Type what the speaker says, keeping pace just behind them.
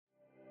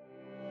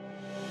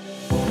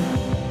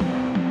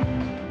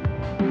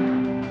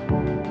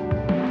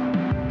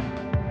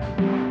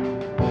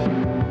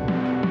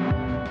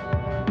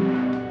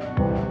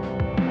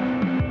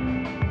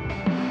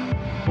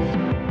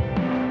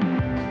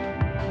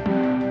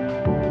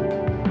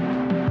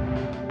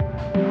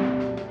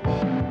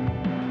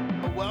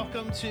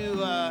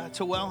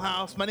to Well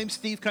House. My name's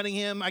Steve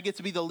Cunningham. I get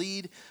to be the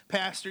lead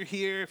pastor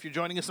here. If you're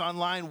joining us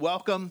online,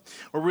 welcome.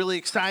 We're really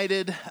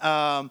excited.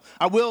 I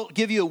will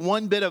give you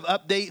one bit of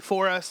update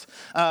for us.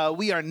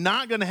 We are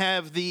not going to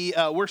have the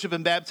worship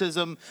and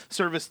baptism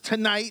service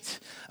tonight,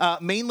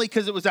 mainly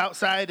because it was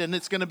outside and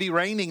it's going to be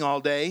raining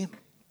all day.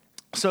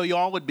 So you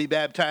all would be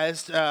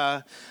baptized.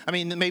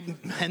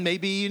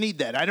 Maybe you need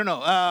that. I don't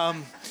know.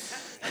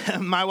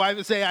 My wife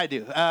would say I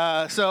do.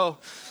 But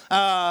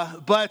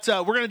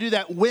we're going to do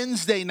that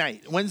Wednesday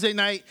night. Wednesday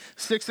night,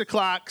 6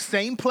 o'clock,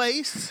 same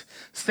place,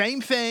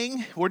 same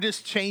thing. We're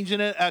just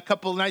changing it a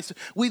couple of nights.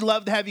 We'd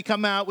love to have you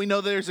come out. We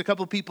know there's a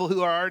couple of people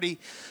who are already,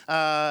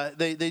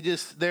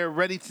 they're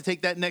ready to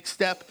take that next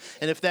step.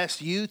 And if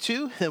that's you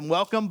too, then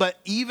welcome. But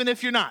even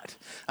if you're not,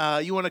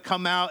 you want to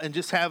come out and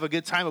just have a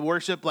good time of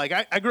worship. Like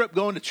I grew up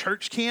going to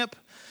church camp.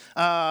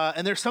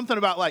 And there's something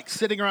about like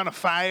sitting around a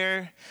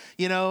fire,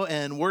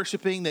 and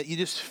worshiping that you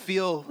just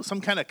feel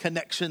some kind of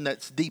connection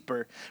that's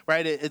deeper,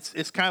 right?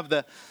 It's kind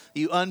of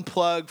you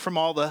unplug from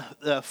all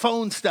the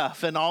phone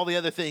stuff and all the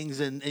other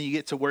things and you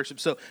get to worship.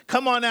 So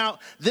come on out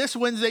this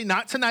Wednesday,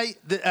 not tonight,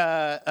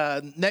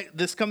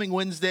 this coming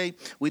Wednesday.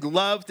 We'd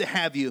love to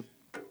have you.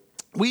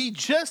 We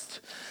just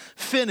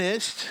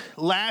finished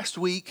last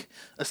week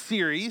a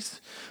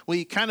series.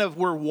 We kind of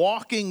were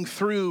walking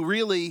through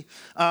really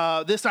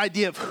this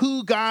idea of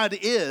who God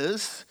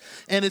is,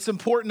 and it's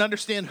important to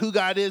understand who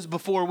God is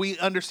before we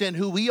understand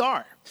who we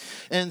are.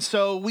 And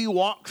so we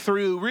walk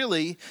through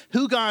really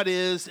who God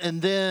is,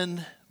 and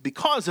then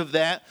because of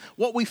that,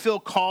 what we feel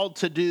called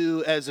to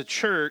do as a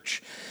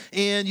church.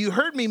 And you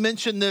heard me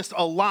mention this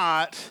a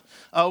lot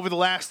over the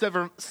last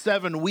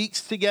seven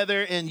weeks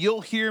together, and you'll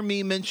hear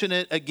me mention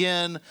it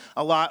again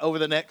a lot over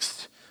the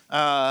next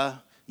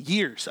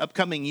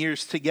upcoming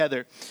years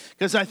together,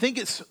 because I think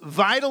it's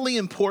vitally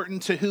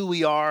important to who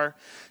we are.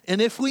 And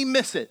if we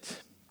miss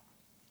it,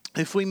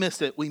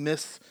 we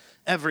miss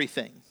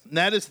everything. And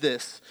that is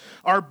this: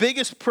 our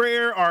biggest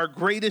prayer, our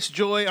greatest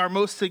joy, our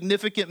most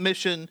significant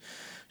mission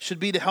should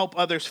be to help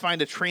others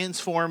find a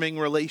transforming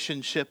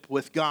relationship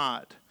with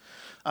God.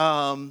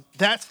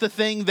 That's the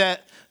thing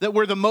that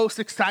we're the most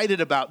excited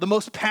about, the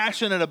most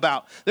passionate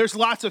about. There's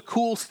lots of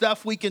cool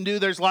stuff we can do.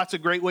 There's lots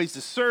of great ways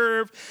to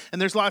serve,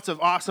 and there's lots of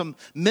awesome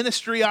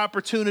ministry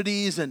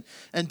opportunities and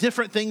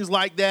different things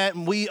like that.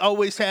 And we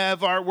always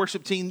have, our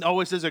worship team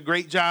always does a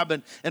great job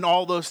and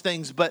all those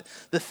things. But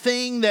the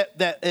thing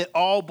that it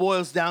all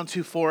boils down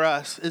to for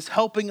us is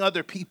helping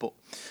other people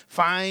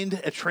find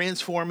a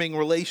transforming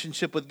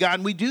relationship with God.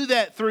 And we do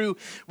that through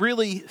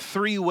really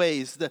three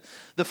ways.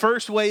 The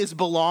first way is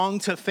belong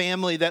to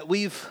family, that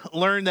we've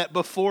learned that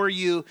before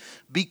you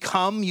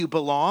become, you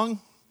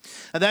belong.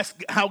 And that's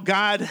how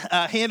God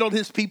handled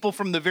his people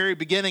from the very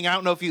beginning. I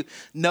don't know if you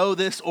know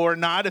this or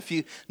not, if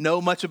you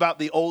know much about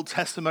the Old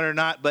Testament or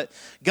not, but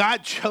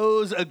God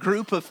chose a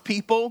group of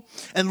people,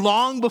 and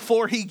long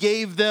before he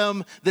gave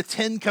them the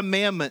 10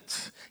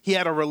 Commandments, he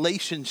had a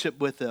relationship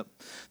with them,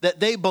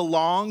 that they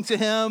belonged to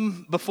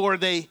him before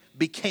they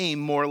became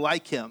more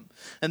like him.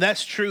 And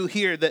that's true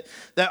here, that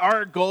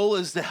our goal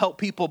is to help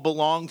people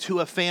belong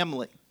to a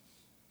family.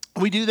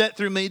 We do that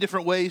through many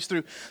different ways,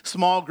 through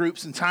small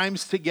groups and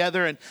times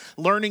together and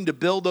learning to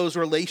build those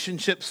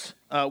relationships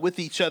with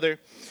each other,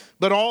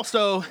 but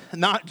also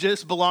not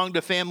just belong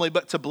to family,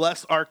 but to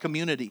bless our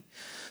community.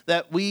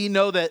 That we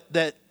know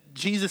that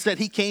Jesus said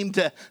he came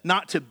to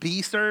not to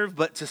be served,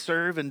 but to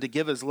serve and to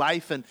give his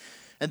life. And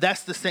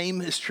that's the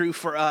same is true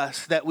for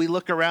us, that we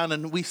look around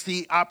and we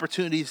see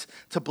opportunities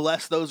to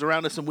bless those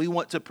around us, and we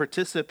want to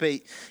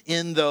participate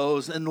in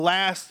those. And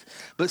last,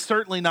 but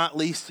certainly not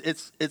least,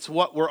 it's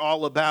what we're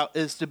all about,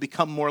 is to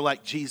become more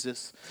like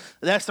Jesus.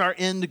 That's our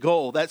end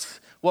goal. That's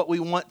what we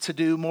want to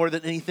do more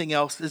than anything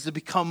else, is to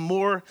become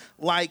more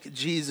like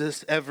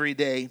Jesus every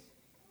day.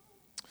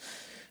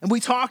 And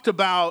we talked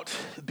about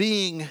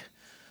being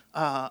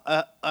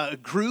a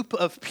group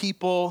of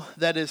people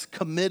that is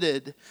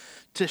committed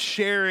to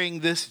sharing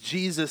this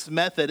Jesus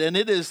method. And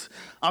it is,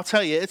 I'll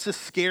tell you, it's a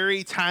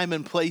scary time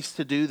and place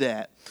to do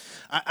that.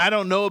 I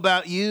don't know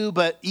about you,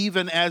 but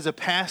even as a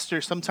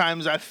pastor,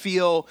 sometimes I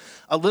feel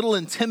a little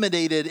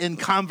intimidated in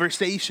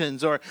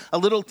conversations, or a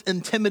little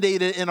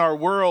intimidated in our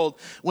world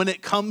when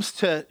it comes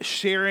to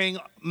sharing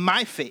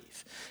my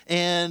faith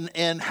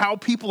and how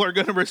people are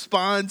going to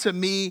respond to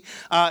me.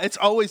 It's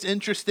always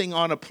interesting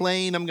on a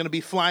plane. I'm going to be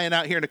flying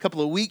out here in a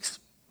couple of weeks.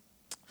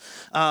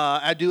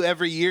 I do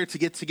every year to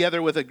get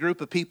together with a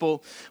group of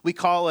people. We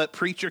call it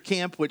preacher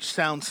camp, which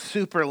sounds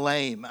super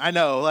lame. I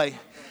know, like,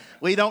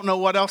 we don't know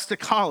what else to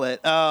call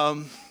it.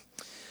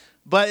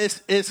 But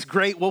it's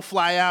great. We'll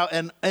fly out,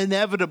 and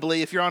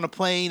inevitably, if you're on a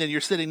plane and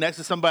you're sitting next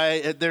to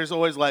somebody, there's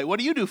always like, what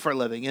do you do for a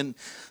living? And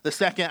the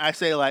second I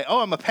say like, oh,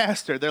 I'm a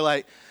pastor, they're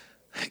like,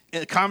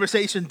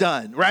 conversation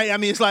done, right? I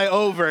mean, it's like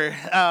over.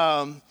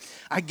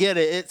 I get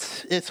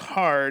it. It's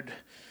hard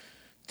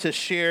to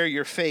share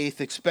your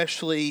faith,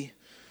 especially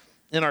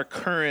in our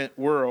current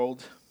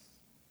world.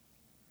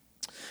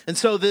 And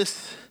so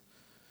this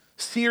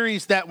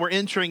series that we're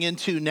entering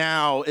into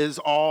now is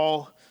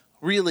all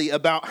really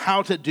about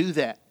how to do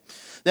that.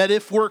 that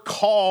if we're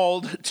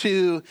called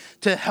to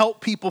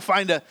help people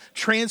find a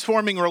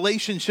transforming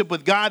relationship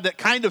with God, that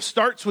kind of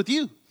starts with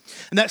you.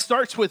 And that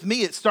starts with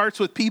me. It starts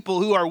with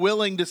people who are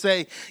willing to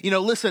say,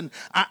 listen,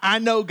 I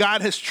know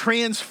God has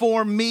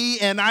transformed me,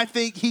 and I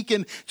think he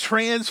can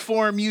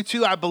transform you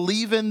too. I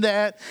believe in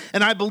that.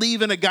 And I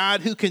believe in a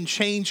God who can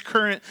change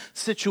current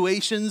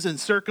situations and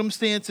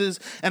circumstances.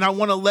 And I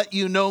want to let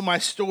you know my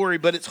story,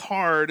 but it's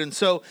hard. And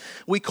so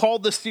we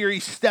called the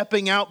series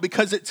Stepping Out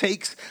because it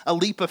takes a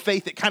leap of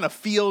faith. It kind of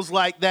feels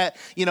like that,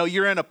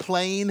 you're in a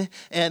plane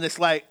and it's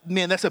like,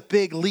 man, that's a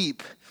big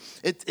leap.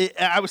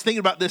 I was thinking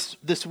about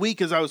this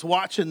week as I was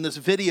watching this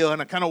video,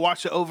 and I kind of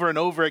watched it over and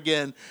over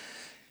again.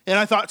 And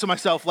I thought to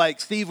myself, like,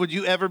 Steve, would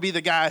you ever be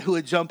the guy who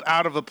would jump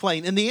out of a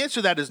plane? And the answer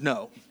to that is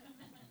no.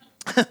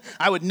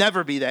 I would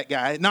never be that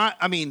guy.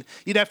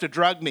 You'd have to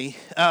drug me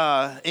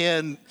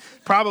and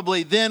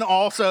probably then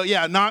also,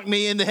 knock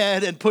me in the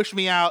head and push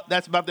me out.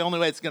 That's about the only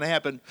way it's going to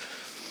happen.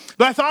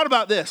 But I thought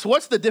about this.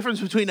 What's the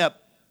difference between a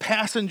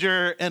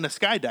passenger and a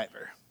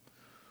skydiver?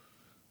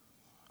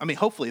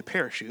 Hopefully a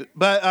parachute,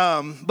 but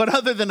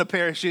other than a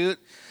parachute,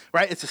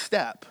 right, it's a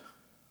step.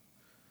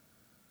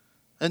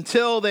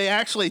 Until they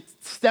actually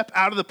step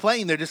out of the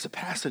plane, they're just a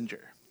passenger.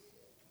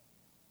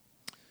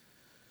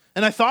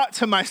 And I thought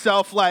to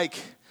myself, like,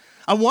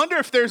 I wonder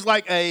if there's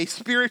like a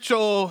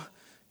spiritual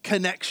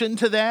connection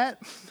to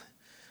that.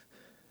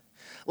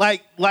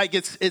 Like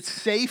it's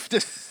safe to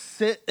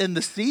sit in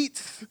the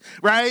seats,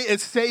 right?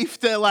 It's safe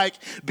to like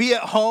be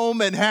at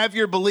home and have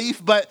your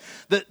belief, but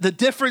the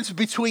difference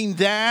between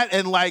that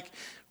and like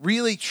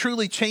really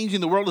truly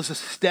changing the world is a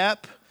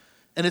step,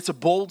 and it's a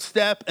bold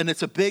step, and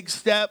it's a big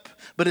step,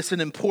 but it's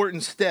an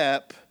important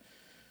step.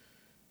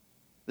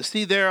 But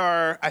see, there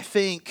are, I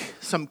think,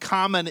 some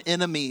common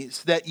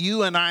enemies that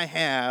you and I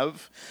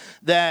have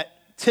that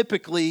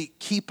typically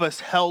keep us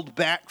held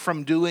back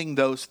from doing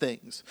those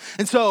things.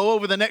 And so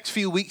over the next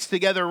few weeks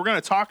together, we're going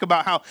to talk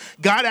about how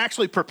God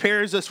actually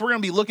prepares us. We're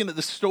going to be looking at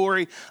the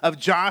story of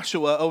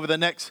Joshua over the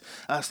next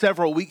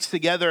several weeks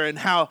together, and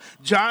how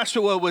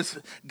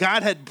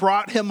God had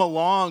brought him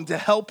along to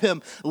help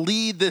him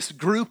lead this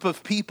group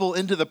of people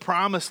into the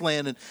promised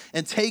land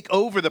and take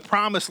over the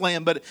promised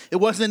land. But it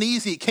wasn't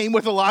easy. It came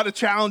with a lot of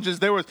challenges.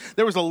 There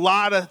was a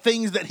lot of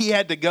things that he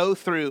had to go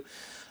through.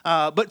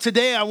 But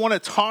today I want to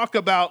talk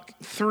about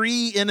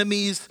 3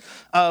 enemies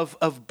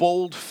of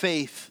bold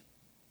faith.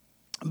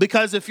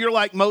 Because if you're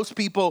like most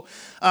people,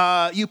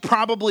 you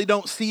probably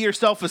don't see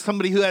yourself as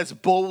somebody who has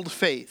bold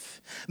faith.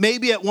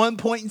 Maybe at one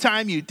point in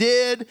time you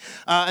did,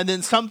 and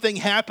then something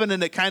happened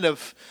and it kind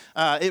of,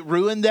 it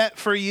ruined that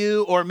for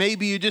you. Or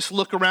maybe you just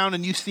look around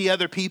and you see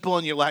other people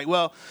and you're like,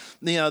 well,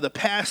 the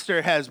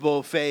pastor has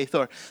bold faith,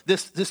 or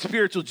this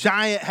spiritual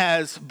giant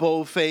has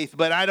bold faith,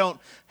 but I don't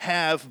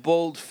have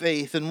bold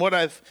faith. And what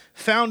I've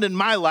found in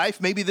my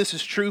life, maybe this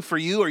is true for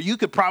you, or you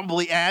could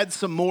probably add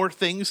some more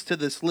things to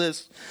this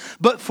list.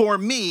 But for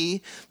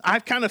me,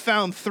 I've kind of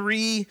found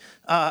 3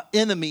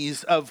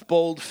 enemies of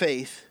bold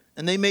faith,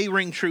 and they may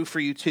ring true for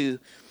you too.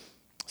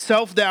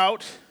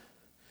 Self-doubt,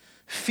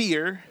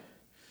 fear,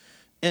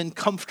 and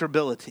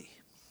comfortability.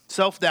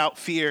 Self-doubt,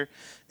 fear,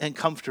 and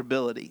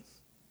comfortability.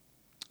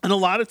 And a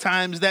lot of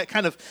times that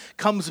kind of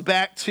comes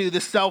back to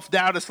the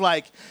self-doubt. It's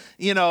like,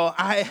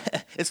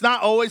 it's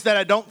not always that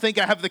I don't think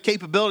I have the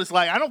capabilities.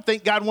 Like, I don't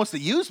think God wants to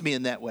use me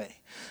in that way.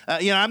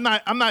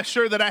 I'm not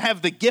sure that I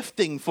have the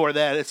gifting for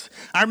that.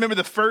 I remember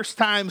the first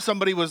time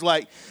somebody was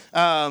like,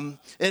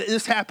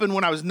 this happened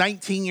when I was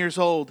 19 years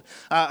old.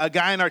 A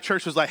guy in our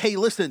church was like, hey,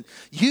 listen,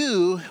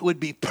 you would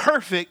be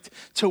perfect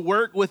to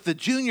work with the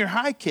junior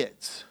high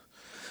kids.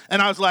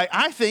 And I was like,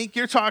 I think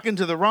you're talking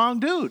to the wrong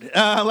dude.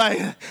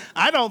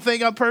 I don't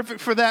think I'm perfect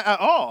for that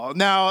at all.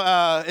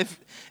 Now,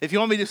 if you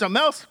want me to do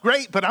something else,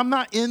 great, but I'm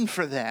not in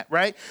for that,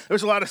 right?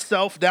 There's a lot of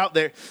self-doubt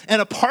there.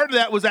 And a part of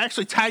that was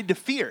actually tied to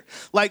fear.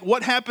 Like,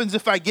 what happens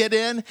if I get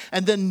in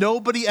and then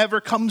nobody ever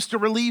comes to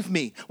relieve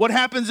me? What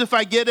happens if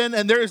I get in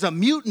and there is a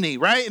mutiny,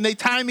 right? And they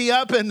tie me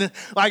up and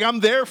like I'm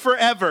there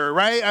forever,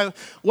 right?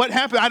 What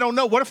happened? I don't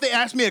know. What if they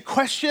ask me a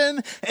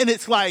question and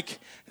it's like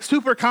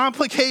super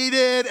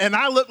complicated and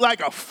I look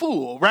like a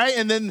fool, right?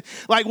 And then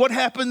like what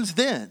happens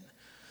then?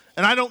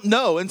 And I don't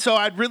know. And so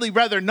I'd really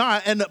rather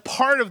not. And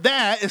part of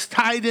that is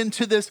tied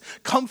into this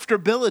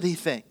comfortability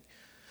thing.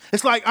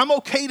 It's like, I'm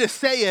okay to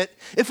say it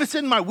if it's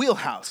in my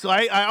wheelhouse.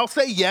 I'll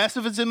say yes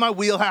if it's in my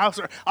wheelhouse,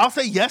 or I'll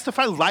say yes if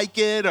I like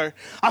it, or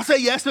I'll say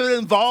yes if it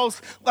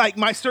involves like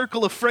my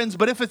circle of friends.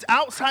 But if it's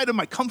outside of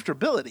my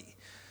comfortability,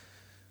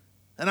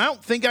 and I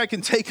don't think I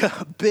can take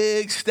a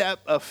big step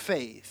of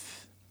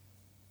faith.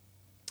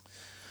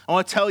 I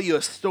want to tell you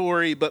a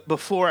story, but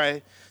before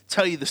I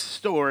tell you the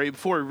story,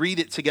 before we read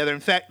it together, in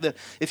fact,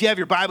 if you have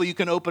your Bible, you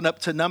can open up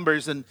to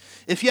Numbers. And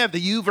if you have the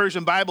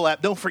YouVersion Bible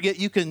app, don't forget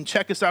you can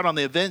check us out on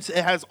the events.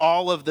 It has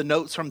all of the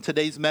notes from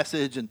today's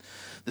message and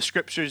the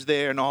scriptures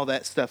there and all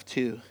that stuff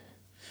too.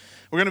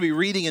 We're going to be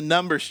reading in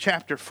Numbers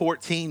chapter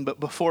 14, but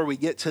before we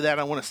get to that,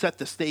 I want to set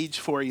the stage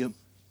for you.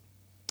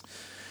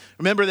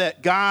 Remember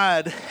that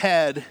God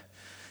had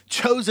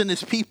chosen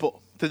his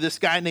people through this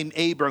guy named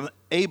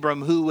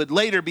Abram, who would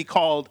later be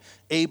called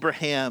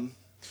Abraham.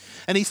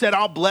 And he said,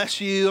 I'll bless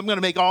you. I'm going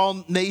to make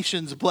all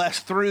nations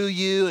blessed through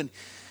you. And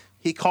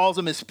he calls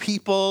them his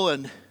people,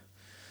 and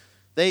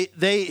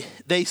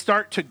they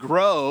start to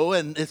grow,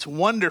 and it's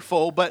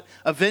wonderful. But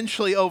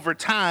eventually over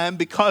time,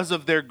 because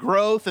of their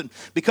growth and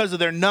because of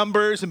their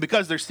numbers and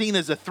because they're seen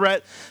as a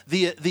threat,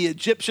 the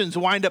Egyptians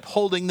wind up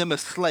holding them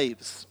as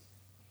slaves.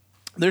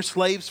 They're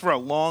slaves for a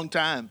long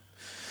time.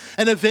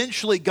 And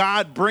eventually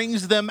God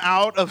brings them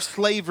out of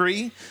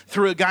slavery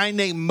through a guy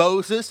named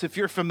Moses. If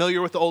you're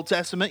familiar with the Old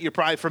Testament, you're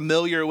probably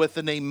familiar with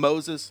the name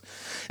Moses.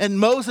 And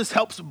Moses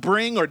helps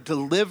bring or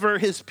deliver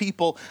his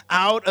people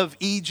out of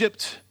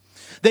Egypt.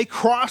 They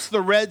cross the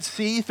Red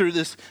Sea through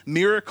this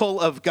miracle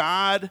of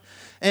God,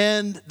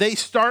 and they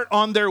start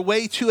on their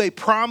way to a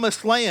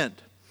promised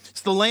land.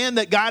 It's the land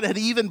that God had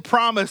even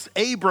promised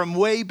Abram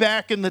way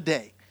back in the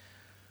day.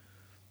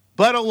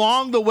 But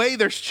along the way,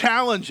 there's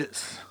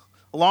challenges.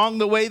 Along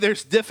the way,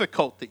 there's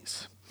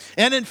difficulties.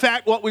 And in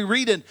fact, what we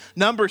read in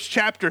Numbers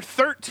chapter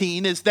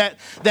 13 is that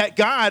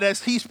God,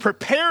 as he's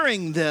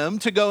preparing them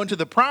to go into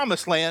the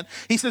promised land,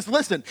 he says,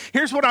 listen,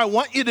 here's what I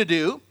want you to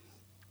do.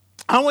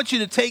 I want you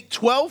to take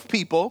 12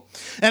 people,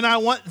 and I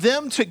want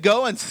them to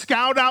go and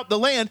scout out the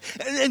land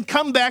and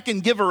come back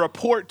and give a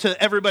report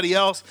to everybody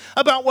else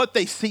about what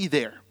they see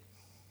there.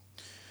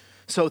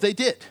 So they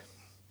did.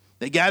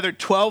 They gathered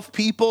 12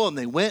 people, and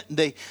they went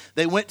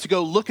to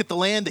go look at the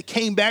land. They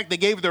came back, they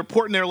gave their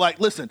report, and they're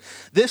like, listen,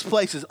 this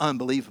place is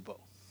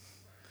unbelievable.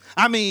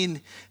 I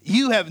mean,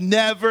 you have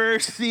never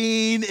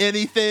seen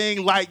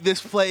anything like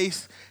this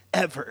place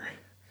ever.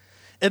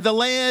 And the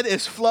land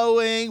is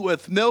flowing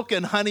with milk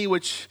and honey,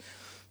 which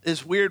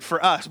is weird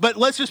for us. But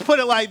let's just put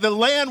it like the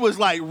land was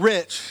like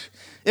rich.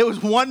 It was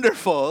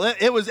wonderful.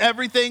 It was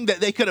everything that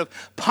they could have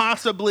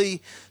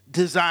possibly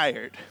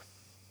desired.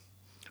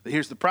 But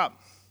here's the problem.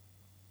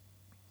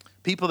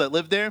 People that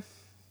live there,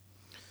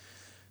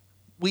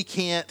 we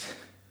can't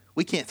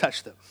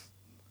touch them.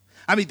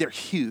 I mean, they're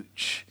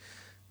huge.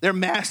 They're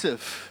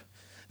massive.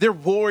 They're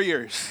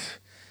warriors.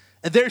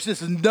 And there's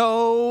just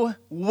no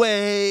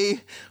way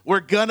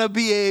we're going to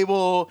be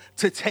able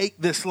to take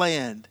this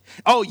land.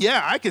 Oh,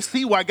 yeah, I can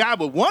see why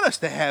God would want us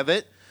to have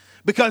it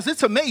because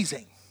it's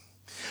amazing.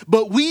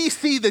 But we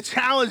see the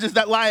challenges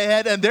that lie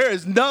ahead, and there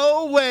is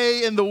no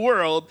way in the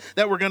world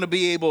that we're going to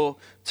be able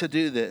to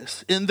do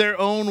this. In their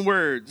own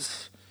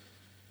words,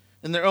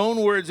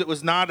 it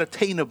was not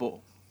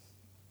attainable.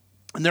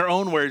 In their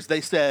own words,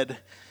 they said,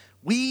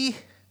 we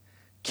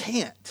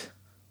can't.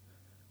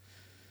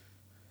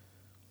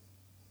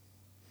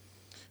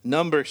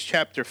 Numbers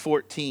chapter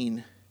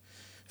 14.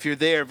 If you're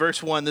there,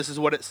 verse 1, this is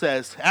what it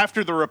says.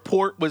 After the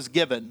report was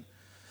given,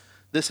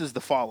 this is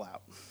the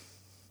fallout.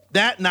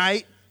 That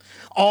night,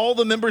 all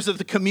the members of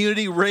the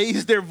community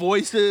raised their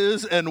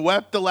voices and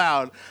wept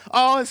aloud.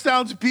 Oh, it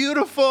sounds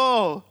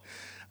beautiful.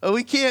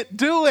 We can't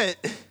do it.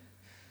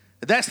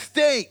 That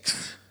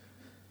stinks.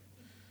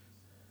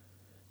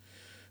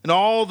 And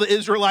all the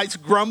Israelites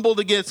grumbled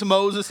against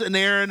Moses and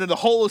Aaron, and the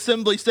whole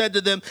assembly said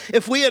to them,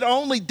 if we had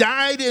only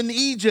died in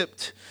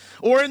Egypt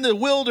or in the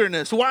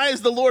wilderness, why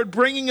is the Lord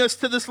bringing us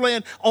to this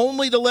land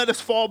only to let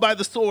us fall by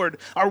the sword?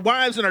 Our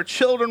wives and our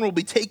children will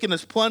be taken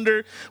as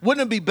plunder.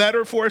 Wouldn't it be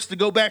better for us to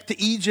go back to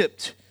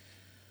Egypt?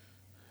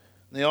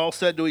 And they all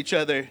said to each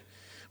other,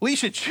 we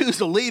should choose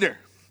a leader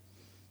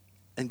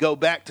and go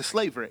back to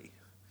slavery.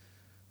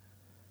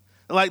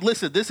 Like,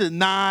 listen, this is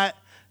not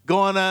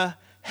gonna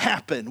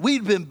happen.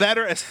 We'd been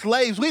better as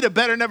slaves. We'd have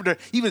better never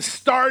even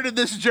started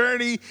this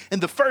journey in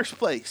the first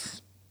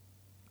place.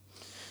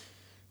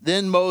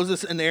 Then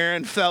Moses and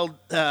Aaron fell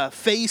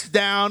face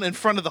down in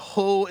front of the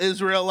whole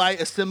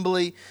Israelite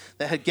assembly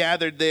that had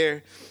gathered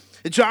there.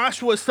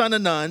 Joshua, son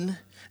of Nun,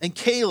 and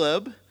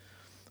Caleb,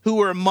 who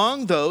were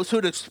among those who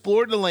had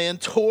explored the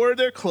land, tore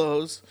their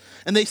clothes,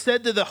 and they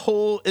said to the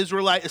whole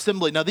Israelite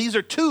assembly. Now, these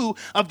are 2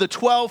 of the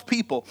 12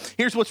 people.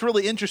 Here's what's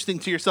really interesting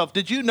to yourself.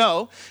 Did you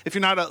know, if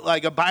you're not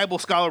a Bible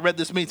scholar, read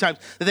this many times,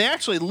 that they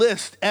actually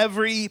list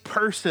every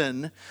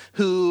person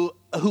who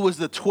was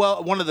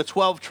one of the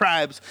 12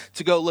 tribes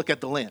to go look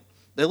at the land?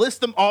 They list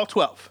them all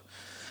 12.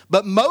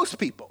 But most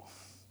people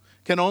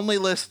can only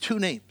list 2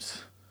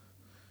 names,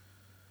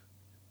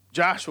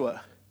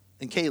 Joshua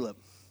and Caleb.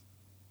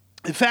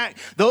 In fact,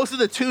 those are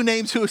the 2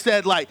 names who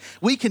said, like,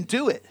 we can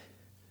do it.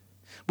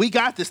 We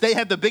got this. They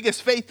had the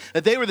biggest faith,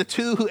 that they were the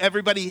 2 who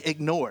everybody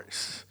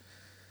ignores.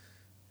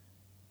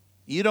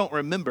 You don't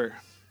remember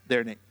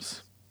their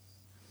names.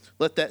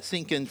 Let that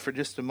sink in for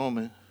just a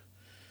moment.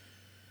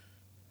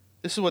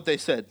 This is what they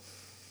said.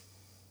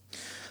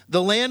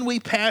 The land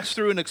we passed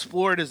through and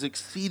explored is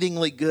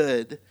exceedingly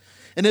good.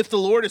 And if the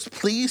Lord is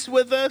pleased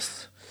with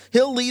us,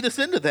 he'll lead us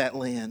into that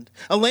land,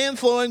 a land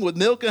flowing with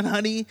milk and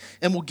honey,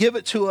 and will give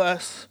it to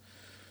us.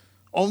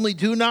 Only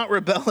do not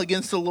rebel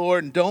against the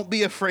Lord, and don't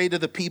be afraid of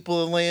the people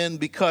of the land,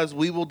 because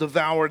we will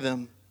devour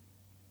them.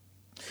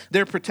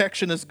 Their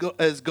protection is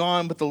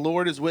gone, but the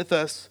Lord is with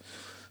us,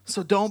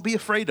 so don't be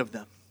afraid of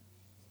them.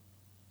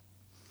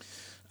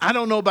 I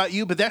don't know about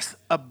you, but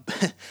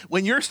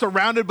when you're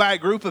surrounded by a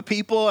group of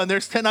people and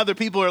there's 10 other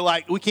people who are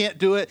like, we can't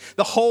do it.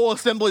 The whole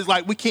assembly is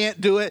like, we can't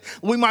do it.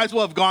 We might as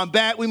well have gone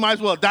back. We might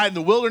as well have died in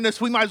the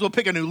wilderness. We might as well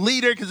pick a new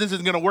leader because this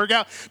isn't going to work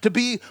out. To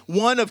be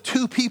one of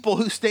two people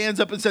who stands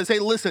up and says, hey,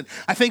 listen,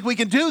 I think we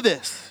can do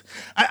this.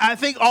 I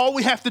think all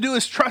we have to do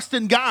is trust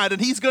in God and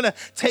he's going to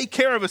take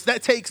care of us.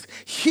 That takes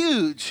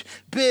huge,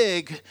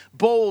 big,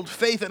 bold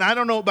faith. And I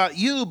don't know about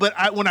you,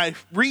 but when I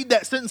read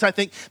that sentence, I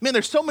think, man,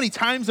 there's so many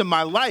times in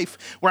my life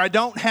where I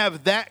don't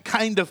have that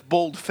kind of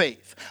bold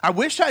faith. I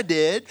wish I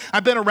did.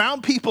 I've been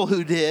around people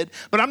who did,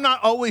 but I'm not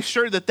always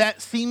sure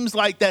that seems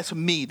like that's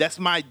me. That's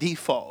my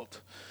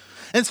default.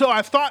 And so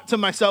I've thought to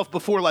myself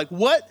before, like,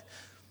 what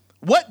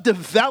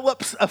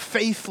develops a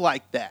faith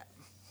like that?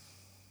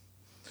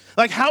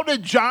 Like, how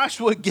did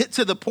Joshua get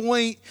to the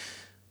point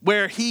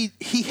where he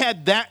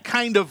had that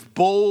kind of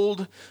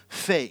bold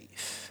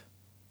faith?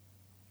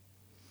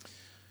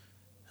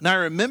 And I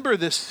remember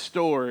this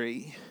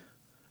story,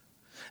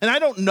 and I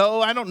don't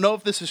know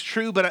if this is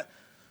true, but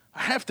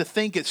I have to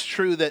think it's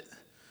true that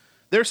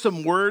there's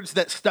some words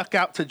that stuck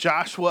out to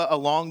Joshua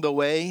along the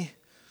way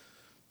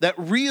that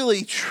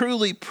really,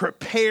 truly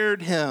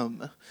prepared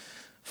him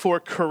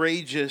for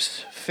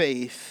courageous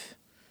faith.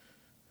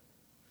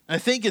 I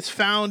think it's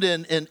found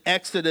in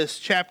Exodus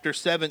chapter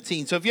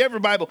 17. So if you have your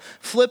Bible,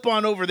 flip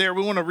on over there.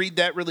 We want to read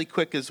that really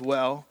quick as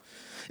well.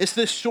 It's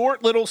this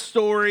short little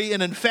story,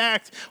 and in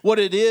fact, what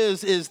it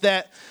is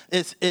that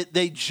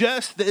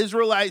the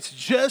Israelites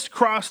just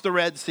crossed the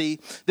Red Sea.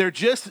 They're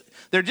just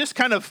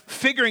kind of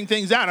figuring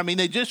things out. I mean,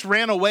 they just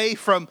ran away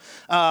from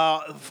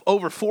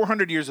over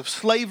 400 years of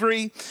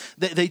slavery.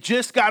 They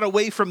just got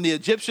away from the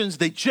Egyptians.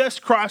 They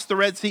just crossed the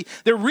Red Sea.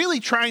 They're really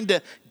trying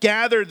to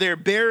gather their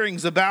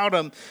bearings about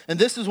them. And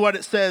this is what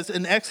it says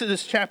in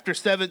Exodus chapter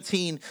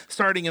 17,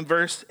 starting in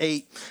verse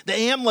 8. The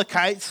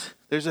Amalekites,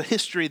 there's a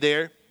history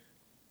there.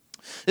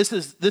 This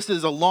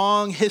is a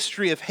long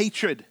history of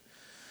hatred.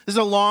 This is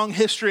a long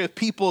history of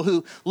people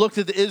who looked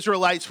at the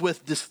Israelites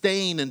with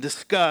disdain and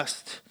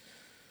disgust.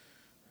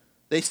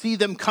 They see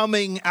them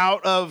coming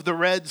out of the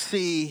Red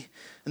Sea,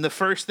 and the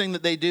first thing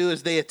that they do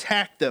is they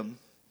attack them.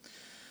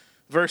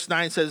 Verse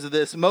 9 says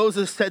this,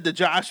 Moses said to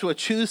Joshua,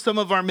 choose some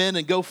of our men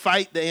and go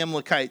fight the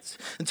Amalekites.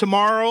 And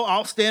tomorrow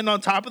I'll stand on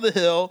top of the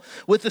hill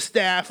with the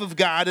staff of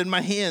God in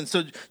my hand.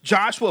 So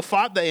Joshua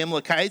fought the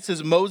Amalekites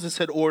as Moses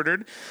had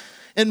ordered.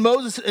 And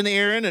Moses and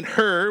Aaron and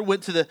Hur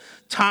went to the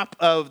top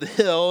of the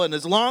hill. And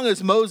as long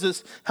as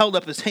Moses held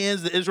up his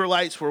hands, the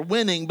Israelites were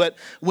winning. But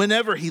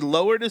whenever he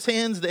lowered his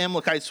hands, the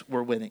Amalekites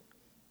were winning.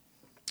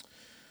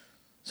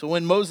 So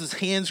when Moses'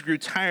 hands grew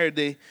tired,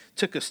 they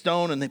took a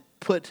stone and they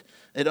put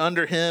it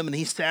under him. And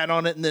he sat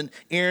on it. And then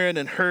Aaron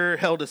and Hur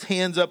held his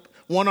hands up,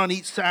 one on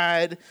each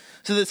side,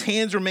 so that his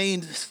hands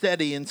remained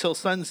steady until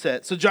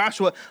sunset. So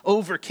Joshua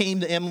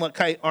overcame the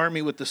Amalekite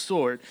army with the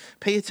sword.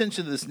 Pay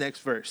attention to this next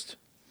verse.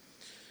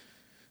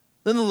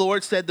 Then the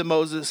Lord said to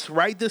Moses,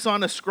 write this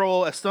on a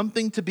scroll as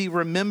something to be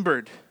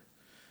remembered,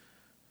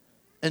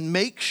 and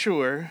make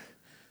sure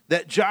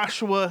that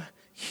Joshua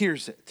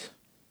hears it,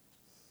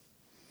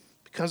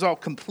 because I'll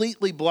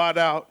completely blot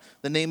out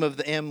the name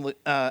of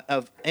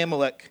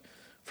Amalek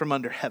from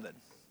under heaven.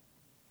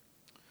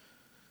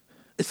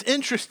 It's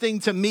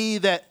interesting to me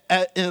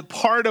that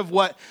part of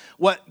what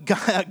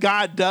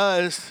God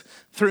does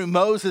through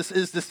Moses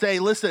is to say,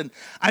 listen,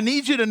 I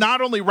need you to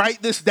not only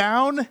write this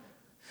down,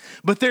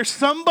 but there's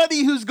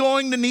somebody who's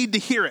going to need to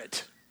hear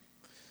it.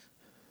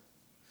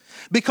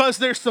 Because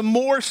there's some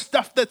more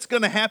stuff that's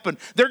going to happen.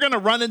 They're going to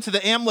run into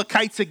the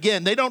Amalekites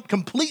again. They don't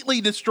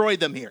completely destroy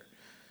them here.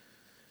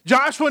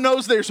 Joshua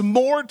knows there's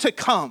more to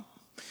come.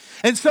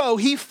 And so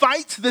he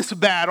fights this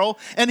battle,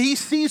 and he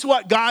sees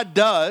what God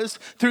does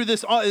through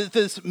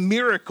this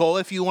miracle,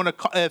 if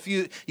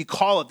you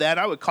call it that.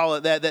 I would call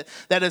it that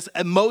as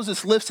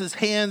Moses lifts his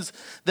hands,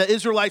 the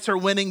Israelites are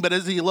winning, but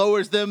as he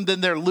lowers them,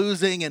 then they're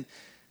losing.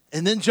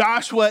 And then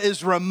Joshua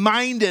is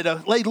reminded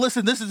of, like,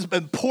 listen, this is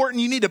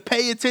important. You need to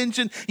pay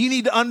attention. You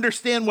need to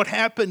understand what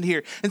happened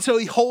here. And so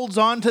he holds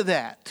on to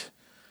that.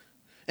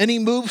 And he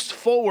moves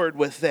forward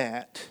with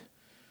that.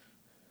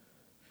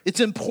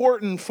 It's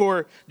important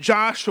for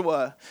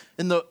Joshua,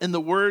 in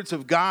the words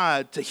of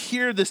God, to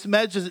hear this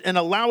message and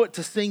allow it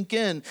to sink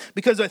in.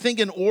 Because I think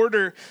in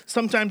order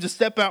sometimes to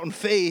step out in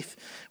faith,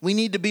 we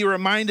need to be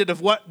reminded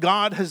of what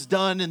God has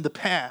done in the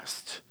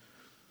past.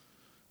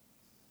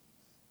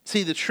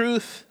 See, the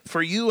truth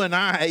for you and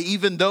I,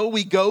 even though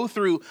we go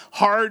through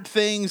hard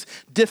things,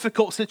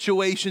 difficult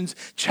situations,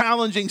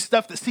 challenging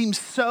stuff that seems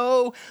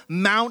so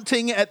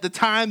mounting at the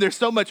time, there's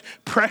so much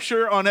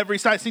pressure on every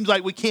side, it seems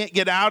like we can't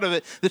get out of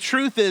it. The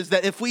truth is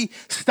that if we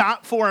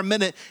stop for a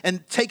minute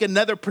and take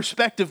another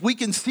perspective, we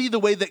can see the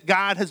way that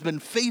God has been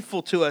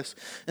faithful to us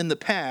in the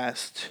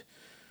past.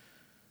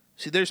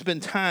 See, there's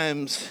been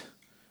times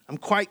I'm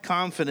quite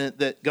confident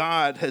that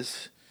God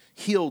has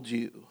healed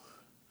you,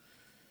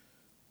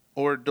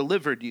 or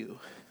delivered you,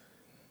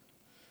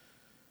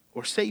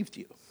 or saved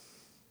you.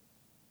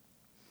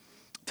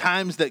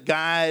 Times that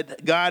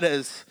God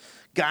has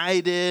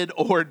guided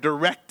or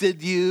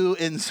directed you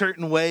in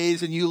certain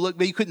ways, and you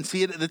couldn't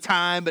see it at the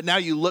time, but now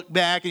you look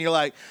back and you're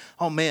like,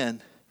 oh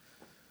man,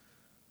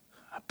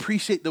 I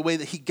appreciate the way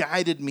that he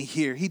guided me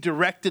here. He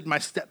directed my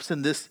steps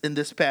in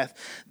this path.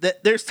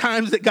 That there's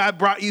times that God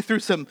brought you through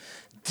some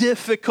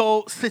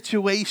difficult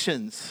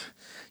situations.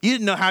 You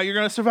didn't know how you're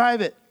going to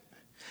survive it.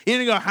 You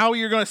didn't know how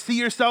you're going to see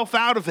yourself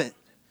out of it.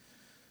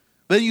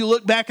 But then you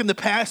look back in the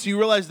past and you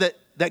realize that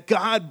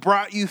God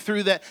brought you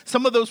through that.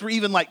 Some of those were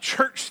even like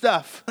church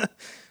stuff.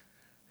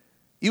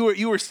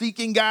 You were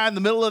seeking God in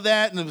the middle of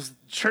that, and it was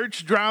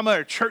church drama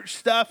or church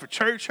stuff or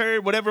church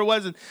hurt, whatever it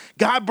was, and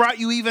God brought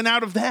you even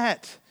out of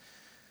that.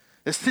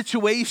 The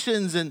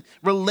situations and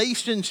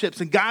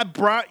relationships, and God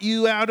brought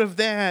you out of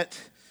that.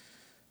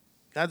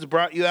 God's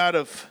brought you out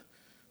of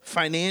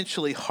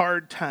financially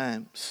hard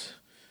times,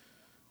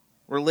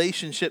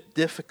 relationship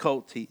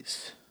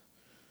difficulties,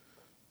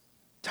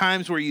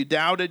 times where you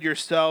doubted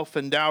yourself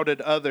and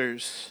doubted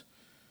others.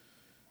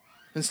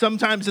 And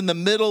sometimes in the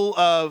middle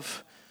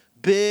of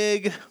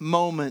big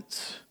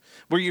moments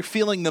where you're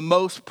feeling the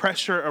most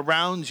pressure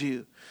around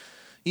you,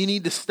 you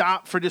need to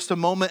stop for just a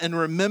moment and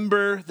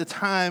remember the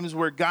times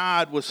where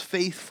God was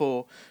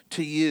faithful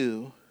to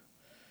you.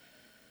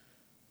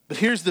 But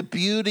here's the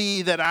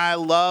beauty that I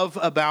love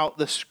about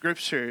the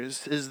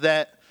scriptures is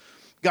that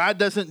God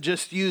doesn't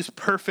just use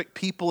perfect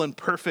people in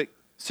perfect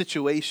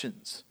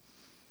situations.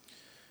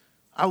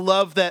 I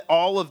love that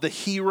all of the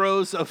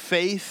heroes of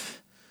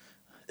faith,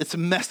 it's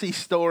messy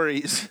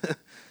stories.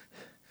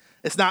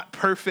 It's not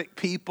perfect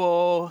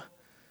people.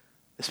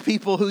 It's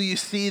people who you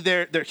see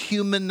their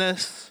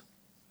humanness.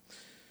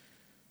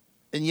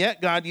 And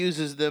yet God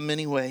uses them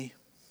anyway.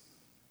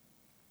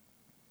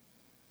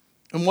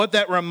 And what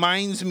that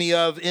reminds me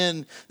of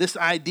in this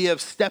idea of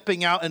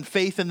stepping out in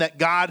faith and that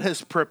God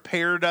has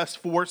prepared us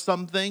for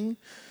something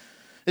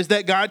is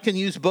that God can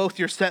use both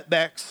your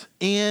setbacks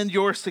and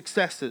your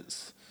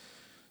successes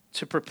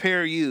to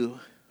prepare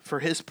you for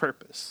his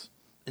purpose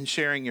in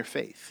sharing your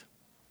faith.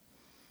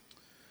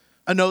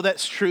 I know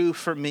that's true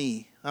for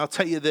me. I'll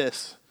tell you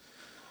this.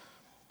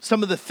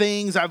 Some of the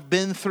things I've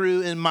been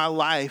through in my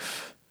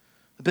life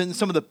have been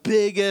some of the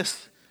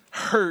biggest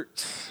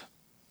hurts,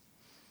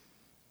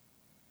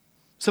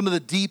 some of the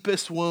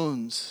deepest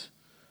wounds,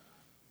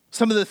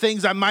 some of the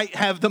things I might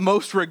have the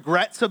most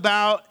regrets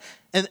about,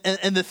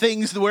 and the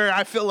things where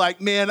I feel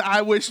like, man,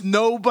 I wish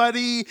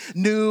nobody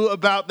knew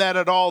about that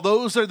at all.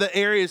 Those are the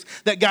areas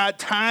that God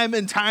time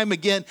and time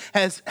again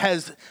has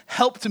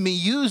helped me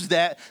use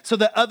that so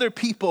that other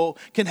people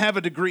can have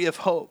a degree of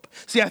hope.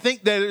 See, I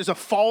think there's a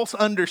false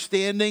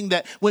understanding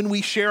that when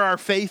we share our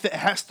faith, it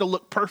has to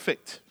look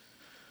perfect.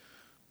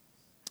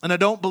 And I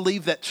don't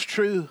believe that's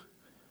true.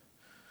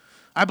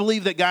 I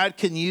believe that God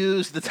can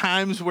use the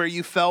times where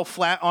you fell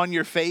flat on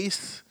your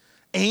face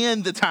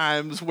and the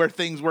times where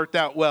things worked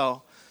out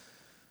well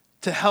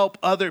to help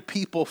other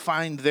people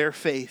find their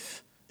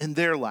faith in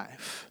their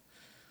life.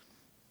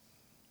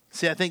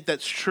 See, I think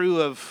that's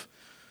true of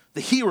the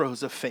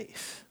heroes of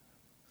faith.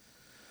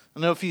 I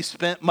don't know if you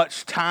spent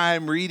much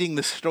time reading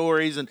the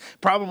stories, and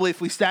probably if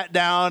we sat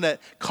down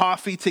at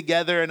coffee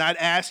together and I'd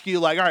ask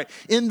you, like, all right,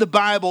 in the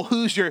Bible,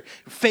 who's your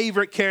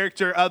favorite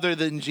character other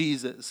than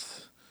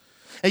Jesus?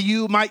 And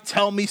you might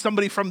tell me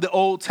somebody from the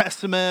Old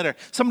Testament or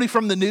somebody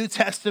from the New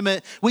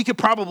Testament. We could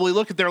probably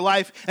look at their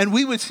life and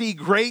we would see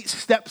great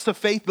steps of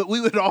faith, but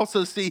we would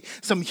also see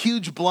some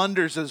huge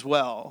blunders as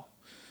well.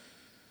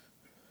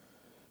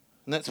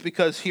 And that's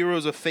because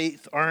heroes of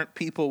faith aren't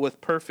people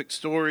with perfect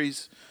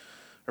stories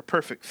or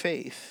perfect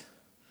faith.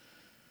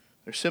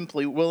 They're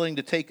simply willing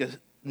to take a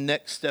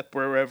next step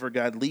wherever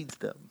God leads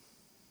them.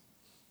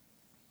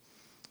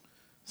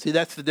 See,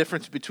 that's the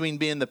difference between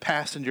being the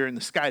passenger and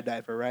the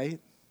skydiver, right?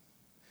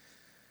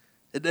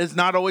 It is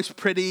not always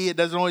pretty. It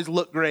doesn't always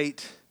look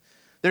great.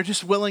 They're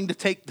just willing to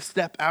take the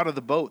step out of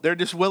the boat. They're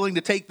just willing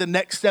to take the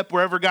next step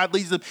wherever God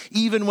leads them,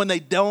 even when they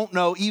don't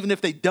know, even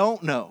if they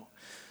don't know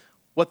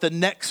what the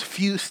next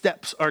few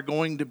steps are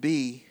going to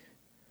be.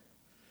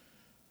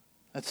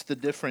 That's the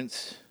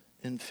difference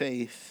in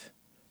faith.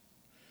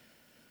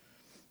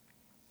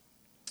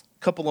 A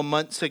couple of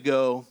months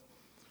ago,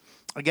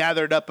 I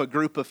gathered up a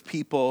group of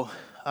people,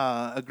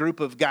 a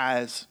group of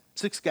guys,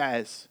 6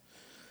 guys,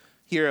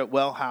 here at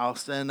Well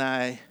House, and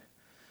I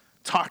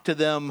talked to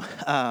them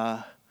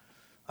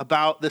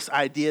about this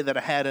idea that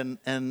I had,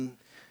 and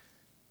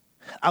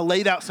I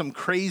laid out some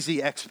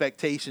crazy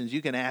expectations.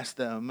 You can ask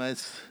them.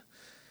 It's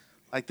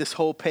like this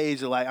whole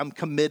page of like, I'm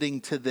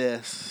committing to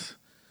this.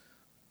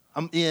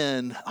 I'm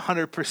in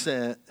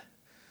 100%.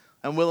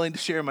 I'm willing to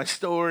share my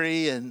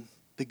story and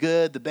the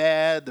good, the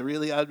bad, the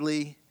really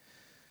ugly.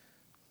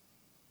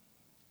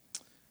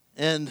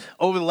 And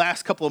over the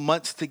last couple of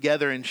months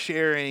together and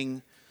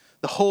sharing,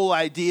 the whole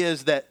idea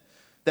is that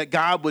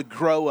God would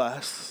grow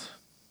us,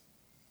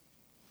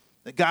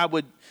 that God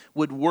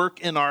would work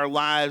in our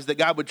lives, that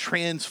God would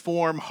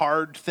transform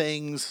hard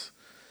things,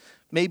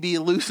 maybe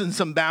loosen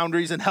some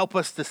boundaries and help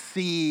us to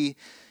see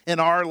in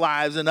our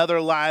lives and other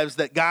lives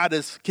that God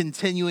is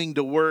continuing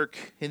to work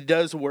and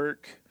does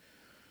work.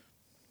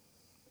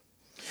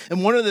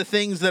 And one of the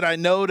things that I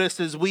noticed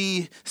as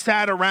we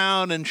sat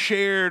around and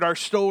shared our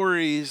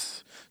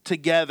stories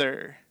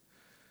together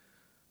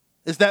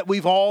is that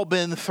we've all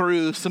been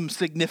through some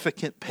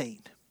significant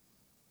pain.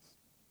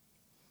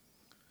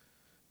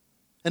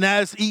 And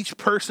as each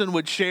person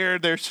would share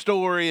their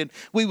story and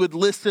we would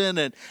listen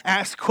and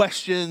ask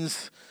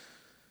questions,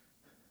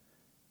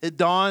 it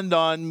dawned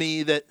on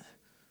me that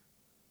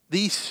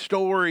these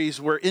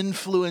stories were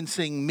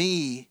influencing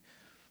me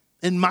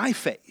in my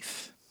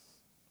faith.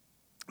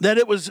 That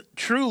it was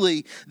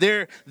truly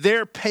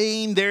their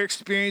pain, their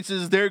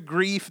experiences, their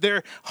grief,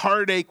 their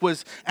heartache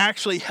was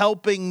actually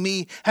helping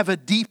me have a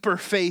deeper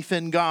faith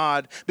in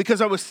God because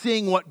I was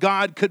seeing what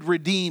God could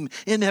redeem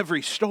in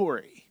every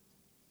story.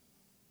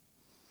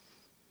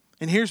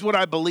 And here's what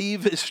I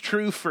believe is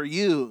true for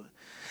you,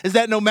 is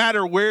that no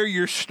matter where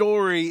your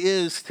story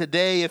is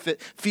today, if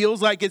it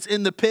feels like it's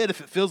in the pit,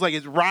 if it feels like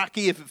it's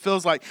rocky, if it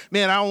feels like,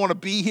 man, I don't want to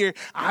be here,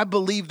 I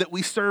believe that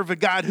we serve a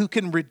God who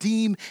can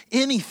redeem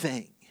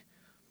anything.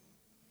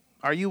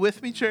 Are you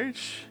with me,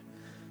 church?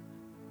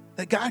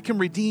 That God can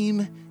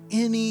redeem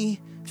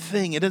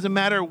anything. It doesn't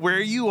matter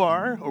where you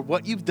are or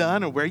what you've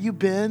done or where you've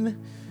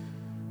been.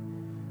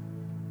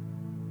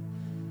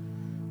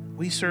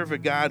 We serve a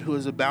God who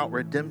is about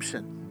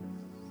redemption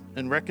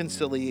and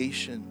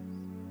reconciliation.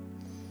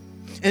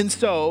 And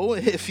so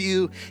if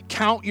you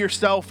count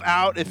yourself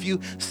out, if you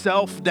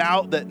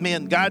self-doubt that,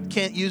 man, God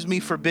can't use me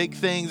for big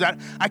things,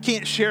 I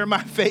can't share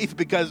my faith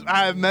because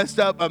I have messed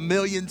up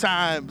 1,000,000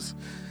 times,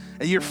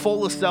 and you're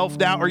full of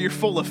self-doubt or you're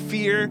full of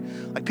fear,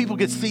 like people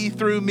could see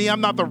through me, I'm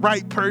not the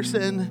right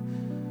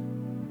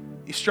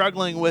person, you're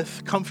struggling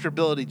with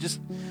comfortability. Just,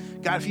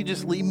 God, if you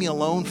just leave me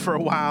alone for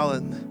a while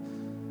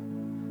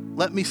and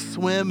let me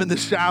swim in the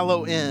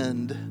shallow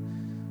end.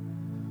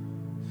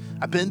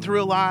 I've been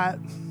through a lot.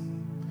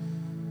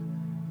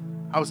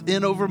 I was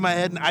in over my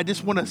head, and I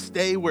just want to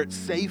stay where it's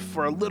safe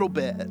for a little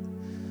bit.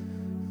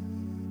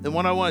 And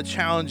what I want to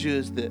challenge you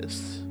is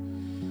this.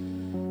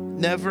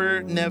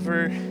 Never,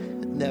 never,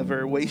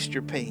 never waste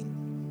your pain,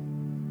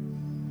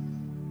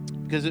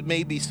 because it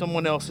may be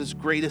someone else's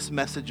greatest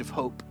message of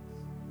hope.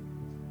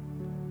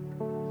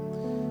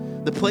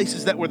 The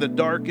places that were the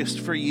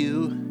darkest for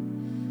you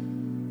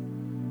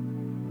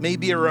may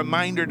be a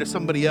reminder to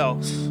somebody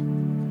else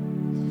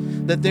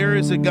that there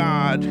is a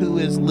God who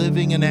is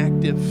living and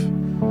active,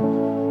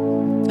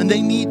 and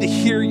they need to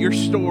hear your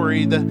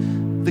story,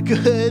 the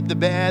good, the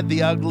bad,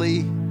 the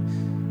ugly.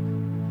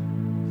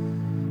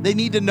 They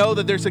need to know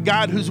that there's a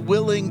God who's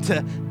willing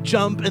to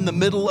jump in the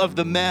middle of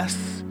the mess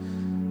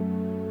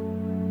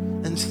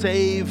and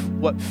save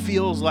what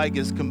feels like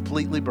is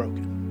completely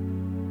broken.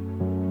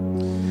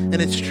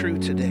 And it's true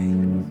today.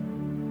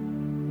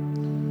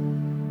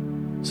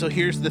 So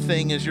here's the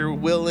thing, as you're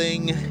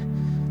willing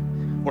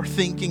or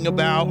thinking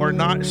about or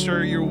not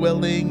sure you're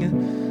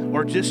willing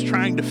or just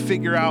trying to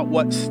figure out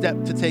what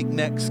step to take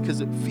next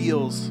because it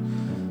feels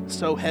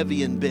so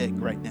heavy and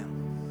big right now,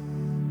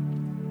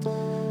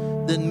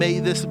 then may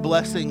this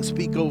blessing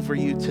speak over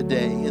you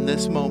today in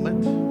this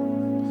moment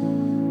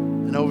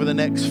and over the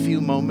next few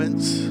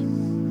moments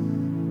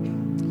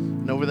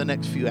and over the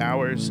next few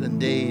hours and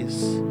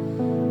days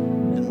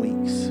and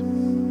weeks.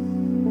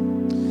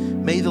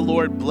 May the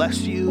Lord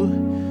bless you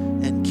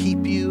and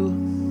keep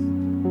you.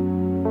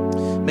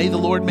 May the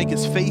Lord make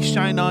his face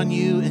shine on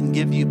you and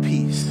give you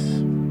peace.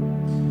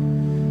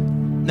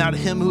 Now to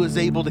him who is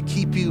able to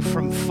keep you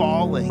from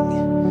falling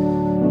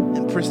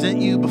and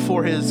present you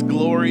before his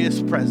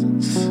glorious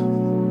presence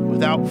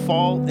without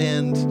fault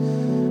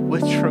and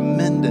with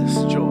tremendous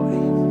joy.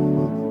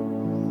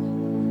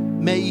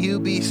 May you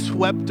be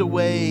swept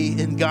away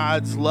in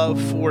God's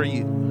love for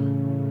you,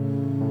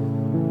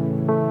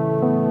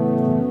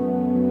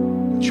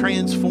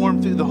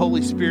 transformed through the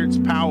Holy Spirit's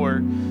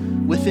power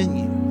within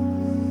you.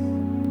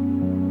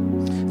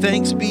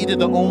 Thanks be to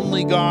the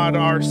only God,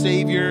 our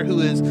Savior,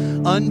 who is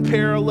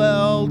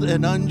unparalleled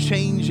and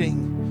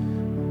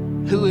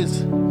unchanging, who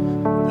is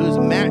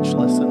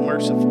matchless and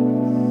merciful,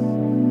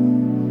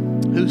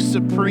 who's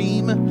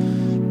supreme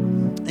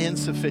and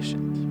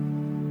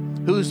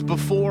sufficient, who's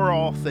before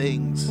all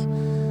things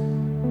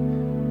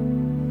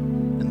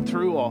and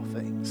through all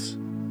things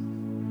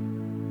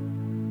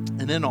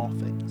and in all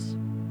things,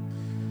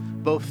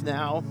 both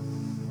now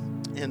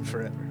and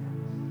forever.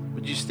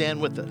 Would you stand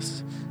with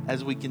us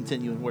as we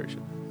continue in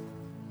worship?